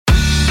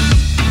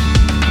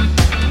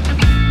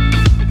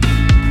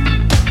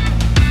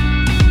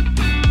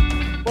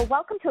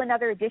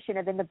another edition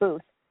of In the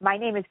Booth. My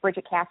name is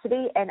Bridget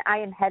Cassidy, and I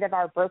am head of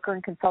our broker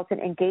and consultant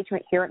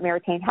engagement here at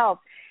Meritain Health.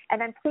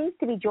 And I'm pleased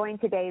to be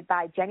joined today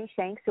by Jenny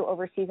Shanks, who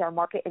oversees our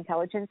market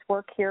intelligence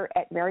work here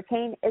at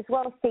Meritain, as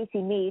well as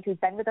Stacy Mead, who's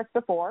been with us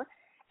before.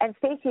 And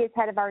Stacy is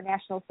head of our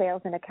national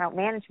sales and account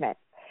management.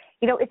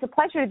 You know, it's a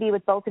pleasure to be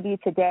with both of you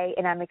today,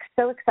 and I'm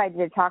so excited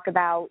to talk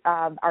about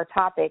our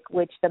topic,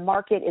 which the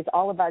market is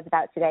all about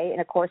today, and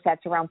of course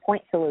that's around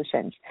point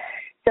solutions.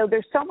 So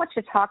there's so much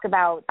to talk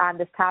about on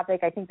this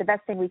topic. I think the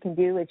best thing we can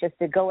do is just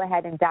to go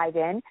ahead and dive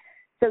in.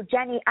 So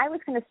Jenny, I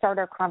was going to start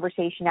our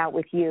conversation out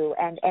with you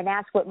and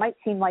ask what might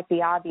seem like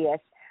the obvious,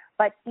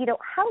 but you know,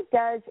 how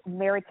does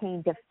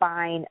Meritain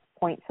define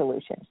point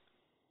solutions?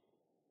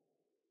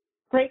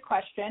 Great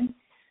question.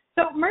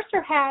 So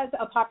Mercer has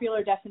a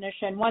popular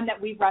definition, one that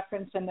we've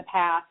referenced in the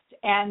past,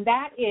 and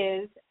that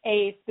is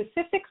a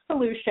specific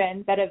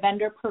solution that a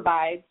vendor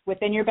provides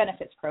within your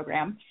benefits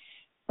program.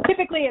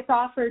 Typically, it's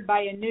offered by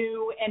a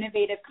new,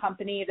 innovative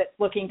company that's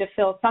looking to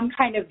fill some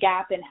kind of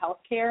gap in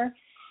healthcare,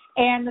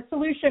 and the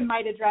solution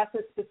might address a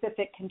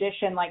specific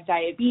condition like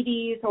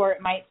diabetes, or it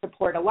might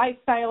support a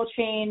lifestyle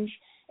change.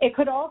 It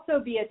could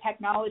also be a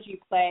technology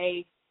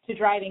play to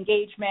drive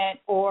engagement,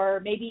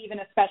 or maybe even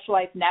a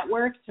specialized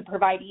network to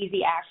provide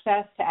easy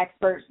access to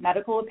expert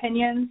medical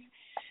opinions.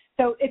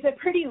 So it's a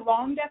pretty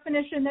long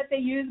definition that they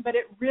use, but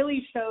it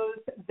really shows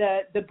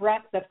the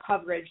breadth of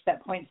coverage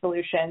that point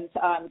solutions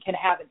can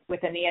have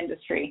within the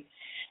industry.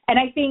 And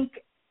I think,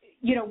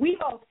 you know, we've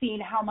all seen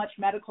how much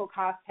medical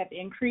costs have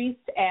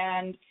increased,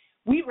 and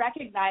we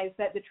recognize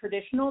that the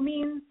traditional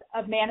means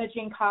of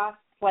managing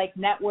costs like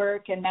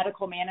network and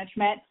medical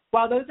management,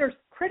 while those are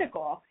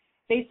critical,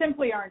 they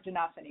simply aren't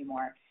enough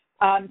anymore.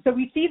 So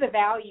we see the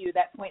value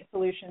that point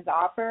solutions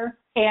offer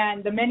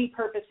and the many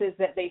purposes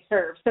that they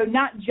serve. So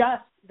not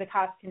just the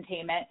cost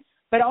containment,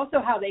 but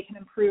also how they can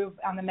improve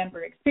on the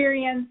member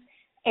experience,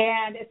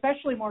 and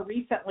especially more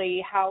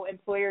recently, how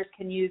employers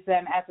can use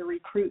them as a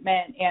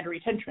recruitment and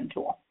retention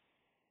tool.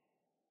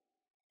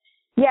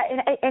 Yeah,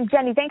 and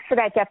Jenny, thanks for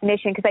that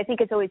definition, because I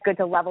think it's always good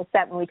to level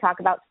set when we talk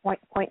about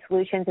point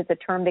solutions. It's a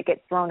term that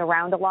gets thrown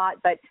around a lot,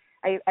 but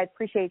I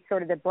appreciate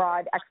sort of the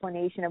broad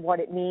explanation of what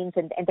it means,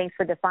 and thanks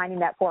for defining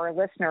that for our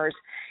listeners.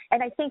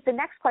 And I think the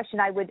next question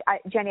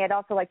Jenny, I'd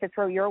also like to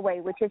throw your way,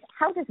 which is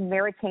how does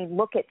Meritain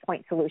look at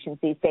point solutions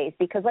these days?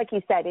 Because like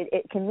you said,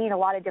 it can mean a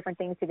lot of different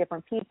things to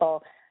different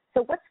people.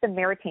 So what's the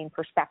Meritain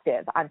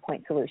perspective on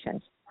point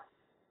solutions?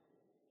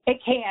 It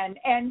can,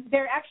 and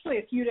there are actually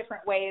a few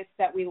different ways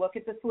that we look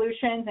at the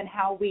solutions and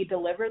how we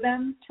deliver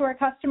them to our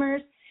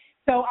customers.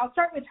 So I'll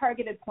start with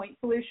targeted point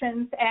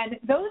solutions, and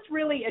those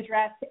really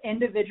address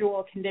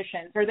individual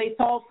conditions, or they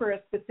solve for a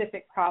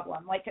specific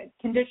problem, like a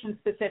condition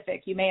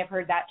specific. You may have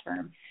heard that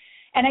term.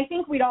 And I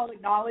think we'd all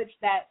acknowledge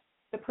that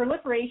the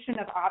proliferation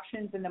of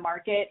options in the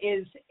market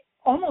is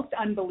almost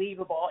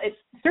unbelievable. It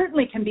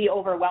certainly can be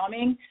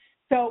overwhelming.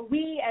 So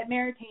we at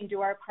Meritain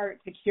do our part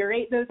to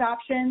curate those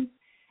options.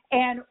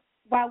 And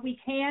while we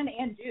can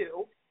and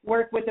do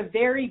work with a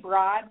very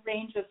broad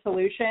range of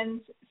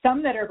solutions,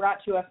 some that are brought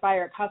to us by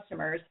our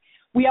customers,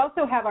 we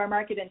also have our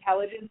market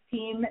intelligence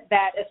team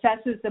that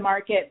assesses the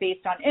market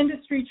based on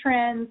industry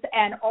trends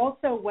and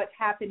also what's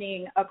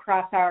happening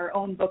across our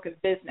own book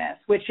of business,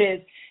 which is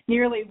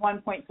nearly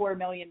 1.4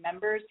 million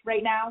members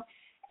right now.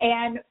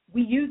 And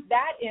we use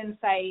that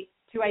insight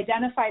to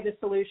identify the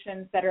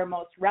solutions that are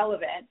most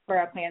relevant for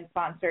our plan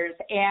sponsors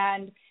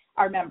and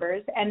our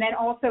members, and then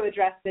also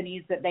address the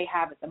needs that they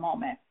have at the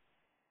moment.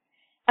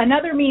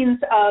 Another means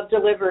of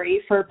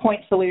delivery for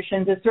point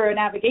solutions is through a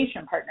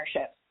navigation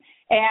partnerships.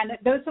 And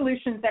those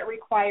solutions that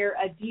require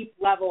a deep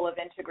level of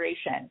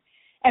integration.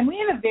 And we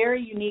have a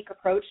very unique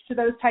approach to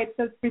those types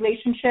of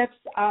relationships,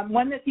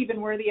 one that's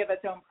even worthy of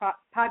its own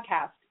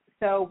podcast.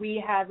 So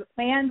we have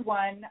planned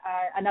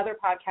another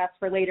podcast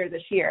for later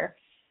this year.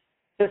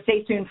 So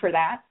stay tuned for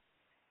that.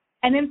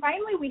 And then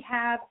finally, we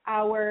have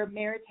our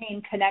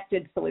Meritain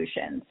Connected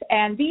Solutions.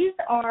 And these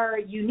are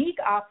unique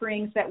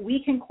offerings that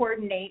we can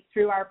coordinate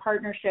through our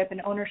partnership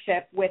and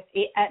ownership with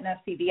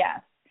Aetna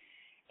CVS.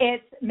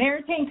 It's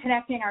Meritain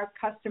connecting our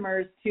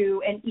customers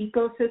to an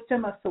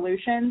ecosystem of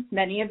solutions,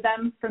 many of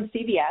them from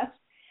CVS,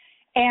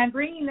 and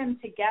bringing them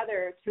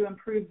together to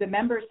improve the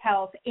member's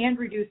health and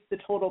reduce the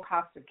total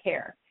cost of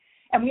care.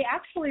 And we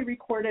actually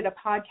recorded a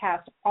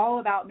podcast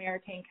all about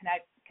Meritain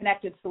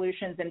Connected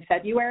Solutions in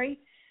February.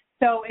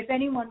 So if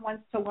anyone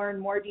wants to learn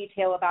more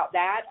detail about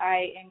that,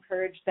 I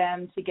encourage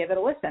them to give it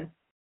a listen.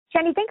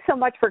 Jenny, thanks so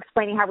much for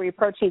explaining how we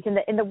approach these.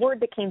 And the word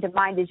that came to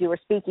mind as you were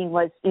speaking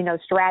was,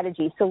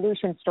 strategy,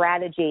 solution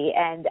strategy.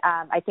 And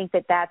I think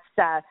that's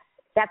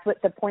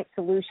what the point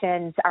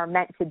solutions are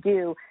meant to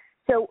do.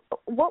 So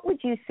what would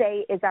you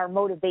say is our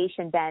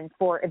motivation then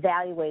for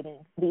evaluating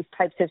these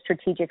types of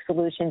strategic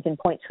solutions and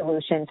point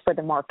solutions for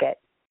the market?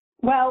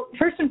 Well,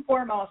 first and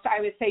foremost,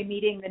 I would say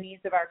meeting the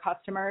needs of our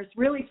customers,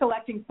 really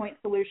selecting point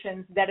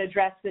solutions that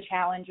address the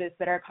challenges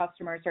that our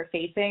customers are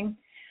facing.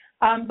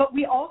 But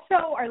we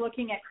also are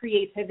looking at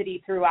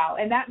creativity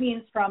throughout, and that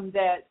means from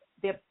the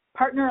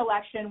partner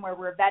election where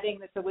we're vetting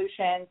the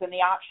solutions and the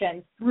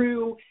options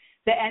through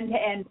the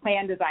end-to-end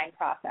plan design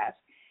process.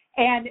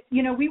 And,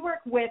 we work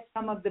with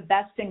some of the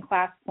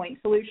best-in-class point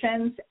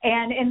solutions,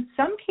 and in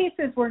some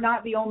cases, we're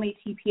not the only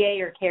TPA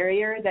or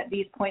carrier that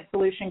these point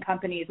solution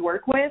companies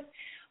work with,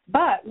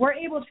 but we're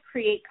able to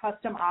create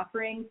custom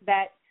offerings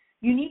that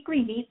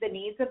uniquely meet the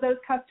needs of those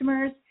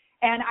customers,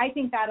 and I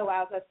think that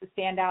allows us to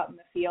stand out in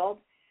the field.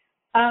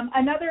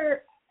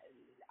 Another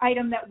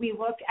item that we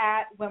look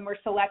at when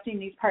we're selecting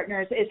these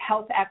partners is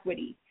health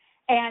equity.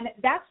 And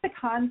that's the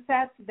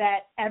concept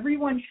that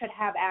everyone should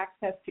have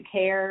access to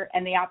care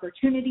and the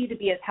opportunity to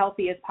be as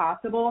healthy as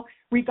possible,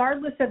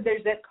 regardless of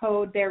their zip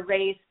code, their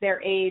race,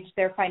 their age,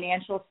 their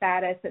financial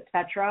status, et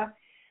cetera.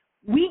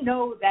 We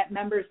know that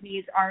members'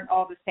 needs aren't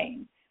all the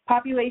same.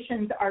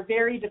 Populations are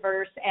very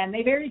diverse and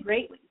they vary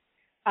greatly.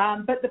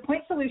 But the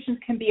point solutions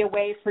can be a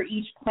way for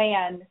each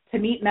plan to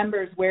meet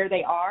members where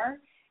they are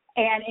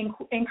and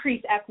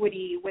increase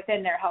equity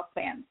within their health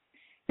plans.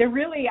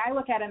 I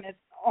look at them as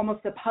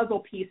almost the puzzle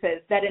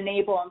pieces that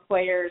enable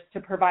employers to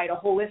provide a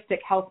holistic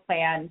health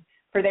plan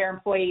for their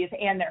employees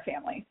and their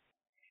families.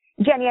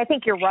 Jenny, I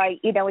think you're right.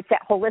 It's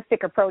that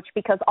holistic approach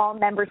because all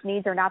members'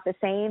 needs are not the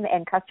same,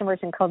 and customers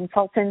and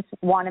consultants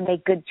want to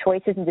make good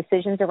choices and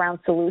decisions around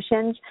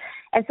solutions.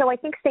 And so I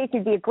think, Stacey,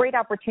 would be a great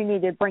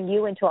opportunity to bring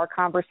you into our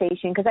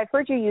conversation because I've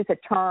heard you use a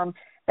term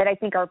that I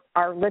think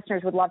our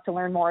listeners would love to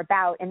learn more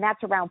about, and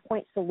that's around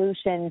point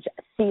solutions,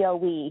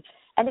 COE.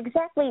 And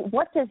exactly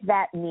what does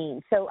that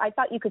mean? So I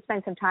thought you could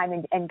spend some time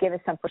and give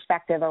us some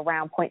perspective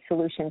around Point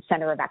Solutions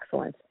Center of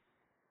Excellence.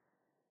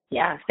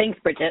 Yeah, thanks,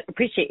 Bridget.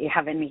 Appreciate you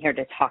having me here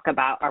to talk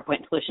about our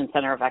Point Solutions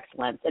Center of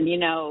Excellence. And,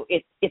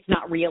 it's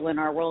not real in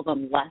our world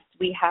unless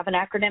we have an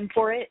acronym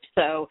for it.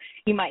 So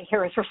you might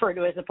hear us refer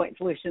to it as a Point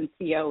Solutions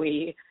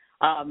COE.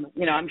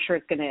 I'm sure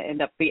it's going to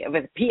end up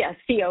with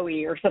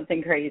PSCOE or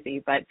something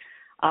crazy, but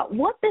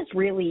what this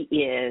really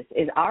is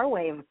our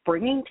way of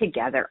bringing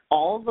together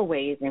all the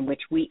ways in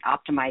which we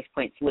optimize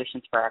point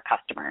solutions for our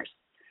customers.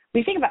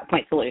 When you think about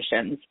point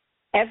solutions,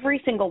 every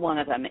single one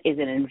of them is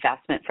an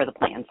investment for the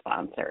plan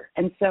sponsor.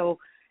 And so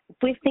if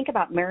we think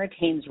about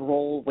Meritain's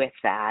role with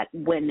that,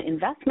 when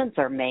investments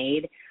are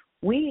made,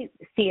 we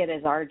see it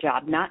as our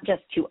job not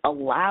just to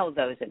allow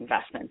those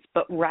investments,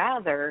 but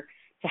rather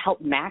to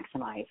help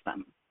maximize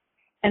them.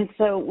 And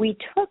so we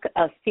took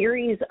a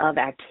series of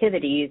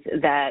activities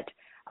that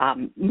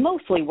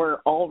mostly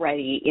were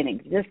already in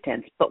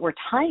existence, but we're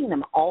tying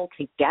them all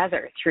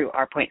together through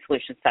our Point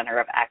Solutions Center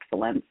of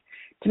Excellence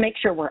to make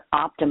sure we're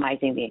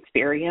optimizing the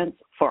experience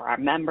for our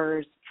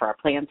members, for our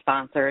plan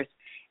sponsors,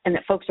 and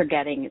that folks are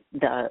getting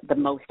the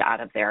most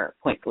out of their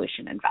point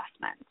solution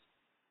investment.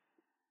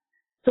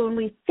 So when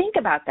we think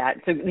about that,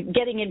 so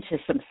getting into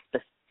some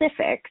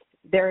specifics,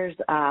 there's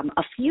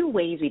a few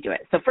ways we do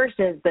it. So first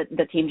is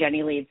the team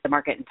Jenny leads, the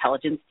market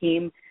intelligence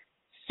team,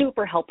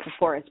 super helpful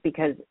for us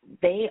because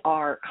they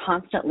are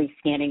constantly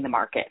scanning the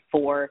market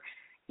for,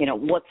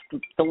 what's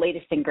the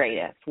latest and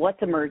greatest,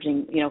 what's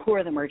emerging, who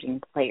are the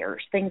emerging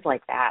players, things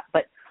like that.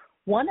 But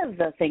one of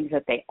the things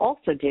that they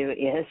also do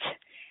is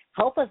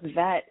help us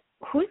vet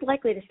who's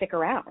likely to stick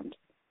around.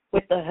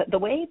 With the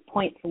way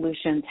point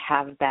solutions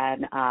have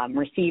been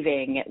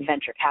receiving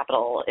venture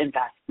capital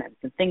investments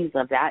and things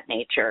of that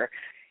nature,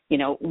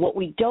 what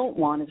we don't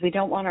want is we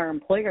don't want our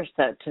employers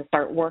to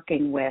start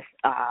working with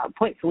a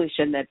point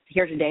solution that's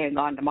here today and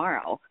gone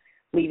tomorrow,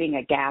 leaving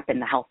a gap in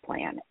the health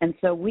plan. And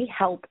so we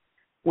help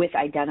with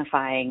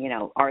identifying,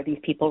 are these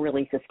people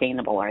really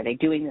sustainable? Are they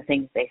doing the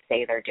things they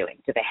say they're doing?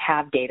 Do they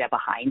have data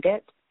behind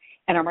it?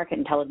 And our market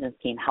intelligence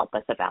team help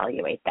us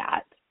evaluate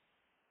that.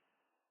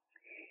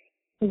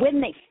 When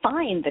they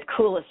find the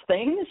coolest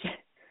things,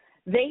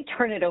 they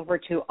turn it over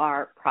to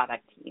our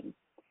product team.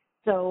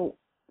 So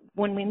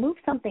when we move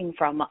something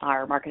from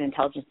our market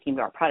intelligence team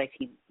to our product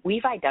team,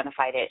 we've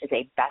identified it as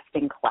a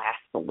best-in-class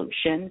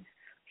solution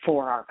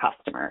for our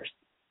customers.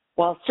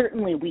 While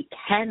certainly we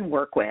can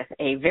work with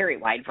a very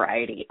wide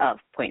variety of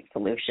point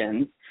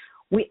solutions,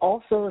 we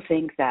also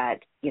think that,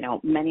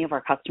 many of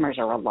our customers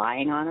are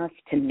relying on us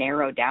to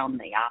narrow down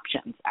the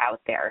options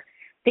out there.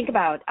 Think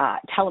about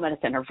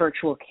telemedicine or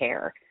virtual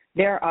care.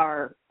 There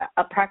are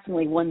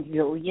approximately 1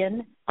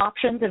 zillion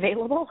options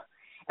available.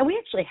 And we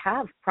actually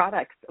have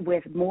products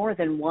with more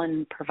than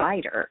one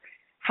provider.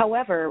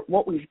 However,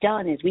 what we've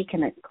done is we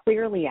can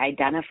clearly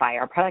identify,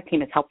 our product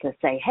team has helped us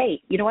say,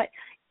 hey, you know what,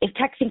 if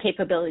texting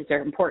capabilities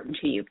are important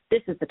to you,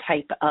 this is the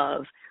type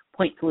of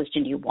point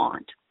solution you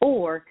want.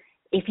 Or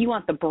if you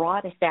want the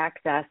broadest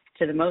access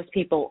to the most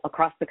people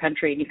across the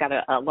country and you've got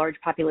a large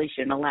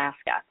population in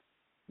Alaska,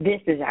 this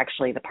is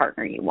actually the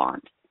partner you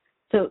want.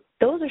 So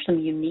those are some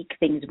unique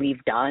things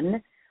we've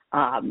done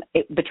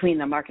between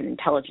the market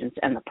intelligence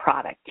and the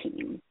product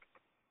team.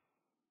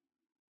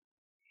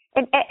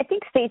 And I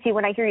think, Stacey,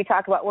 when I hear you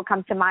talk about what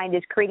comes to mind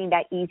is creating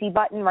that easy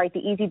button, right? The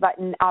easy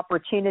button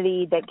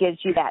opportunity that gives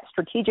you that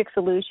strategic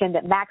solution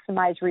that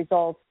maximizes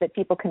results that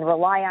people can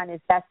rely on is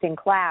best in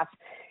class.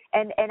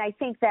 And I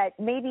think that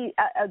maybe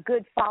a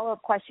good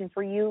follow-up question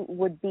for you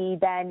would be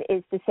then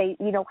is to say,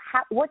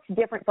 what's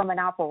different from an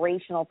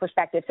operational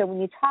perspective? So when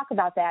you talk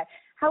about that,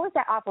 how is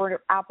that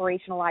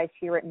operationalized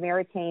here at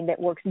Meritain that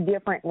works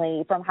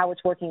differently from how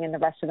it's working in the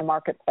rest of the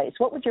marketplace?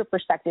 What would your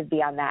perspective be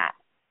on that?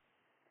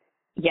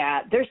 Yeah,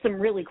 there's some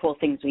really cool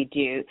things we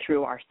do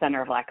through our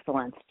Center of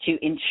Excellence to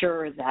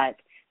ensure that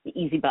the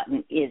easy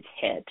button is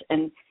hit.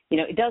 And,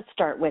 it does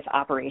start with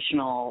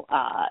operational,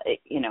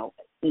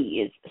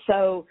 ease.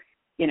 So,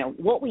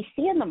 what we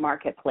see in the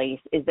marketplace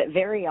is that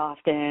very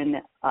often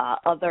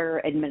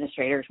other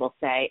administrators will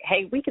say,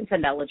 hey, we can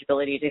send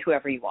eligibility to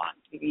whoever you want.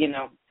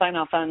 Sign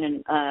off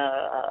on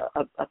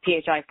a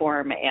PHI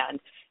form and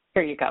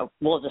here you go.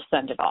 We'll just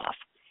send it off.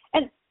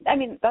 And,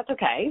 that's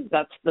okay.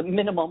 That's the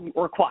minimum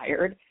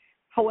required.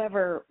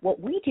 However, what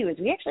we do is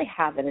we actually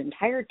have an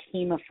entire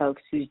team of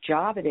folks whose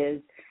job it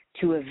is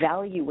to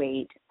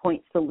evaluate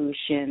point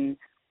solution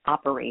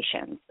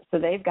operations. So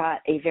they've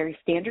got a very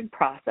standard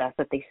process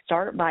that they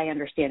start by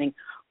understanding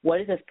what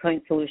is this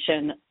point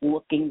solution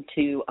looking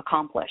to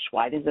accomplish?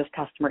 Why is this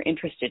customer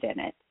interested in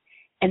it?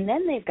 And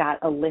then they've got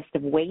a list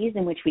of ways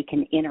in which we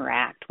can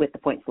interact with the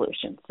point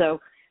solution. So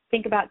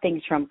think about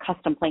things from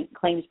custom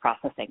claims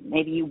processing.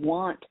 Maybe you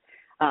want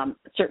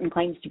certain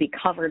claims to be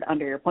covered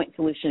under your point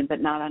solution,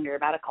 but not under your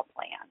medical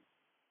plan.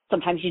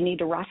 Sometimes you need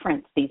to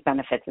reference these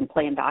benefits in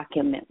plan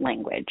document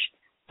language.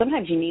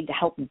 Sometimes you need to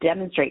help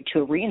demonstrate to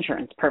a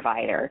reinsurance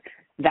provider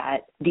that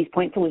these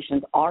point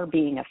solutions are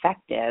being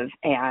effective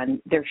and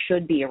there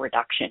should be a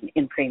reduction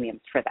in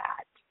premiums for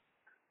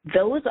that.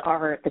 Those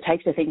are the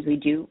types of things we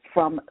do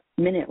from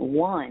minute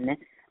one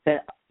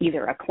that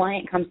either a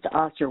client comes to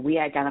us or we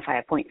identify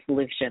a point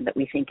solution that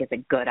we think is a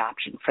good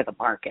option for the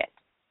market.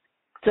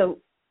 So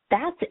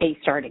that's a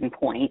starting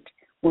point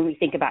when we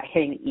think about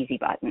hitting the easy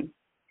button.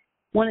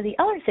 One of the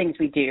other things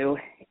we do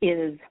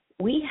is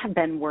we have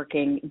been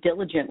working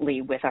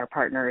diligently with our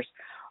partners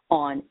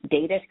on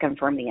data to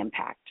confirm the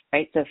impact,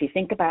 right? So if you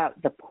think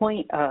about the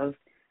point of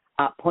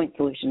point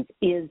solutions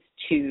is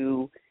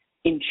to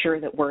ensure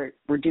that we're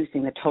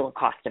reducing the total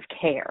cost of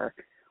care,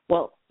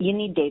 well, you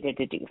need data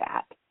to do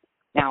that.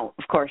 Now,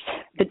 of course,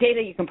 the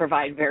data you can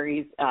provide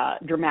varies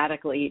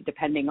dramatically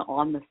depending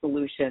on the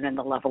solution and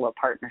the level of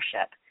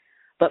partnership.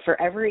 But for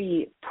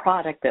every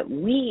product that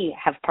we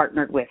have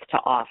partnered with to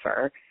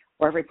offer,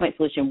 or every point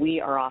solution we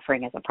are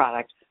offering as a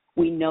product,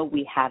 we know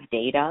we have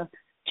data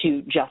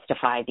to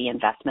justify the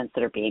investments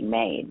that are being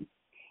made.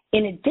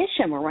 In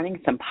addition, we're running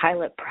some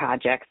pilot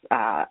projects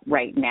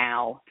right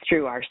now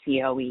through our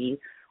COE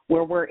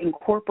where we're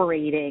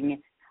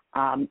incorporating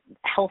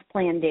health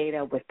plan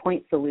data with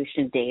point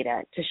solution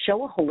data to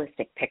show a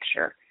holistic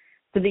picture.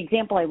 So the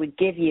example I would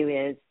give you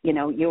is,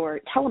 your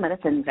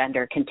telemedicine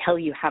vendor can tell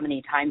you how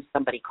many times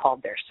somebody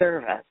called their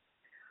service,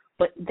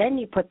 but then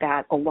you put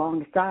that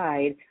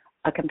alongside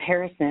a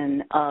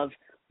comparison of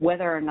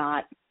whether or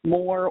not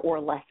more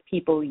or less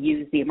people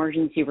use the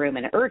emergency room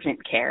and urgent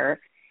care,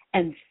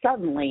 and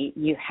suddenly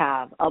you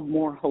have a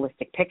more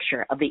holistic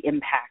picture of the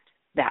impact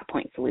that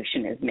point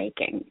solution is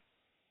making.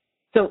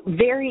 So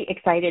very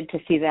excited to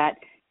see that.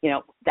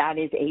 That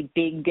is a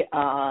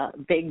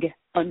big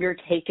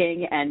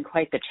undertaking and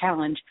quite the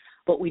challenge,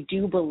 but we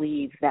do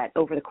believe that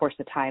over the course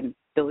of time,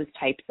 those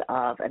types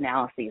of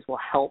analyses will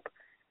help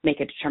make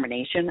a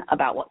determination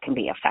about what can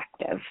be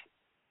effective.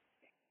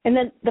 And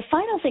then the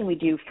final thing we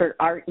do for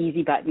our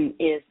easy button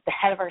is the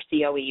head of our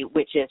COE,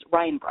 which is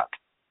Ryan Brook.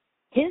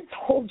 His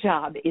whole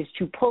job is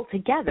to pull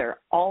together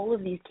all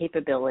of these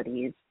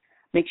capabilities,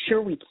 make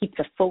sure we keep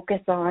the focus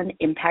on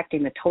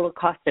impacting the total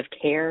cost of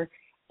care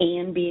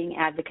and being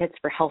advocates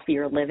for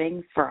healthier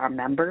living for our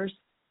members.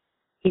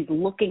 He's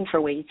looking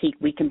for ways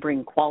we can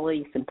bring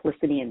quality,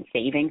 simplicity, and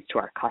savings to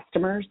our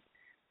customers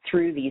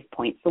through these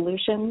point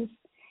solutions.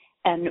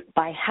 And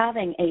by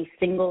having a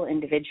single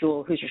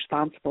individual who's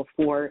responsible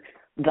for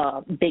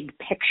the big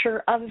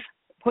picture of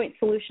point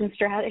solution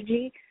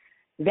strategy,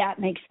 that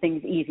makes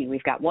things easy.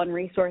 We've got one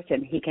resource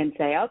and he can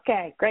say,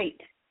 okay, great.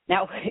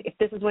 Now, if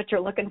this is what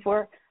you're looking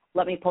for,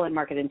 let me pull in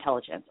market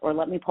intelligence, or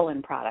let me pull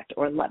in product,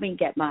 or let me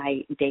get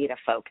my data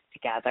folks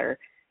together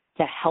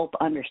to help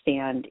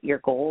understand your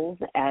goals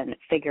and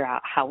figure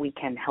out how we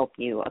can help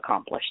you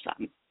accomplish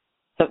them.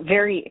 So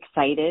very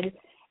excited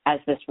as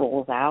this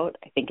rolls out.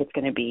 I think it's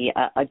going to be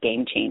a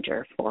game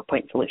changer for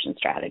point solution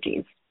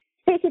strategies.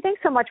 Stacey,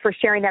 thanks so much for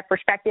sharing that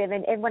perspective.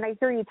 And when I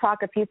hear you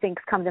talk, a few things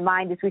come to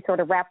mind as we sort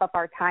of wrap up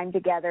our time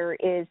together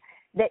is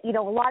that,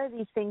 a lot of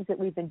these things that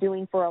we've been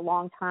doing for a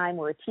long time,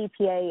 we're a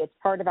TPA, it's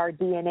part of our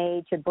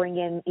DNA to bring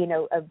in,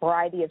 a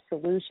variety of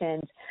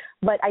solutions.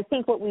 But I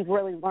think what we've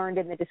really learned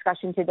in the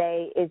discussion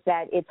today is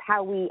that it's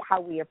how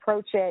we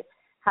approach it,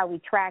 how we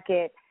track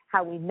it,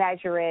 how we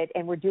measure it,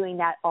 and we're doing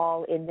that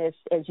all in this,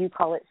 as you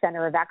call it,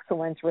 center of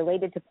excellence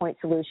related to point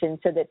solutions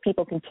so that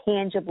people can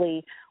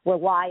tangibly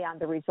rely on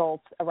the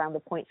results around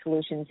the point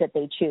solutions that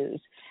they choose.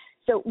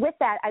 So with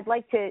that, I'd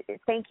like to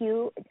thank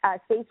you,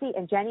 Stacey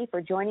and Jenny, for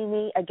joining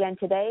me again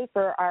today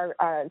for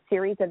our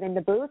series of In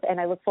the Booth, and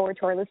I look forward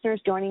to our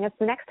listeners joining us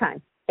the next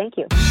time. Thank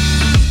you.